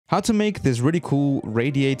How to make this really cool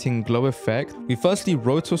radiating glow effect? We firstly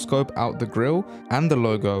rotoscope out the grill and the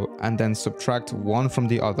logo and then subtract one from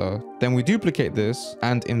the other. Then we duplicate this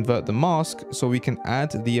and invert the mask so we can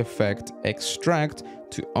add the effect extract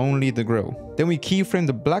to only the grill. Then we keyframe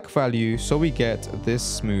the black value so we get this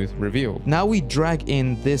smooth reveal. Now we drag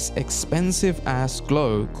in this expensive ass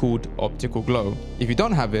glow called optical glow. If you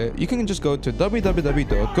don't have it, you can just go to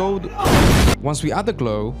www.gold. Once we add the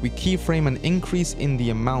glow, we keyframe an increase in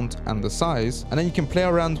the amount and the size, and then you can play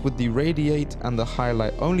around with the radiate and the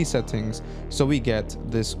highlight only settings so we get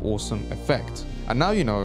this awesome effect. And now you know.